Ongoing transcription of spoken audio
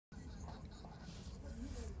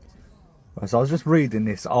So I was just reading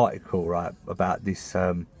this article, right, about this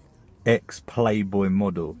ex-Playboy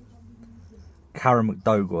model, Karen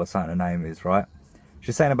McDougall or something her name is, right?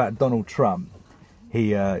 She's saying about Donald Trump. She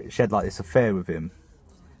had like this affair with him,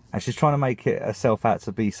 and she's trying to make it herself out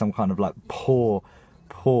to be some kind of like poor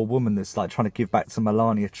woman that's like trying to give back to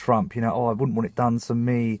Melania Trump. You know, oh, I wouldn't want it done to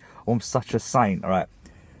me. Oh, I'm such a saint. All right.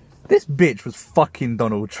 This bitch was fucking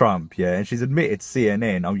Donald Trump, yeah, and she's admitted to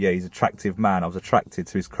CNN, oh yeah, he's an attractive man, I was attracted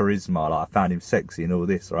to his charisma, like I found him sexy and all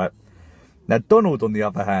this, right? Now Donald, on the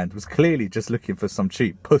other hand, was clearly just looking for some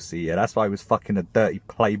cheap pussy, yeah, that's why he was fucking a dirty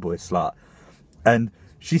Playboy slut. And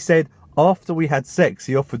she said, after we had sex,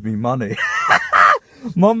 he offered me money.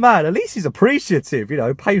 My man, at least he's appreciative, you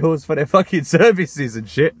know, pay horse for their fucking services and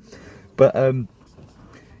shit. But,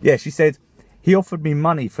 yeah, she said, he offered me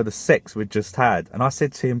money for the sex we'd just had. And I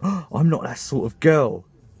said to him, oh, I'm not that sort of girl.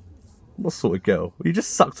 What sort of girl? You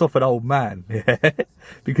just sucked off an old man. Yeah?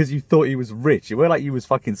 Because you thought he was rich. You were like you was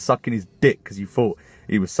fucking sucking his dick because you thought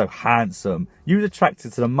he was so handsome. You was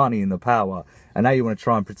attracted to the money and the power. And now you want to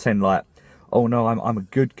try and pretend like, oh no, I'm a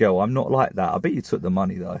good girl. I'm not like that. I bet you took the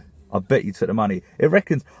money though. I bet you took the money. It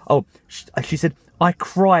reckons, oh, she said, I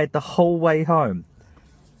cried the whole way home.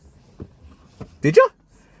 Did you?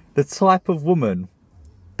 The type of woman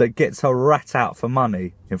that gets her rat out for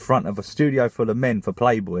money in front of a studio full of men for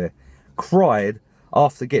Playboy cried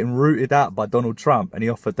after getting rooted out by Donald Trump and he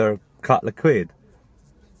offered her a couple of quid.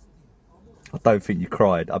 I don't think you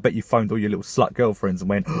cried. I bet you phoned all your little slut girlfriends and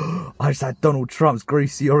went, oh, I just had Donald Trump's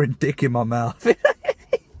greasy orange dick in my mouth.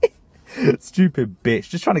 Stupid bitch.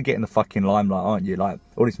 Just trying to get in the fucking limelight, aren't you? Like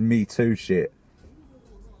all this Me Too shit.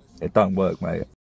 It don't work, mate.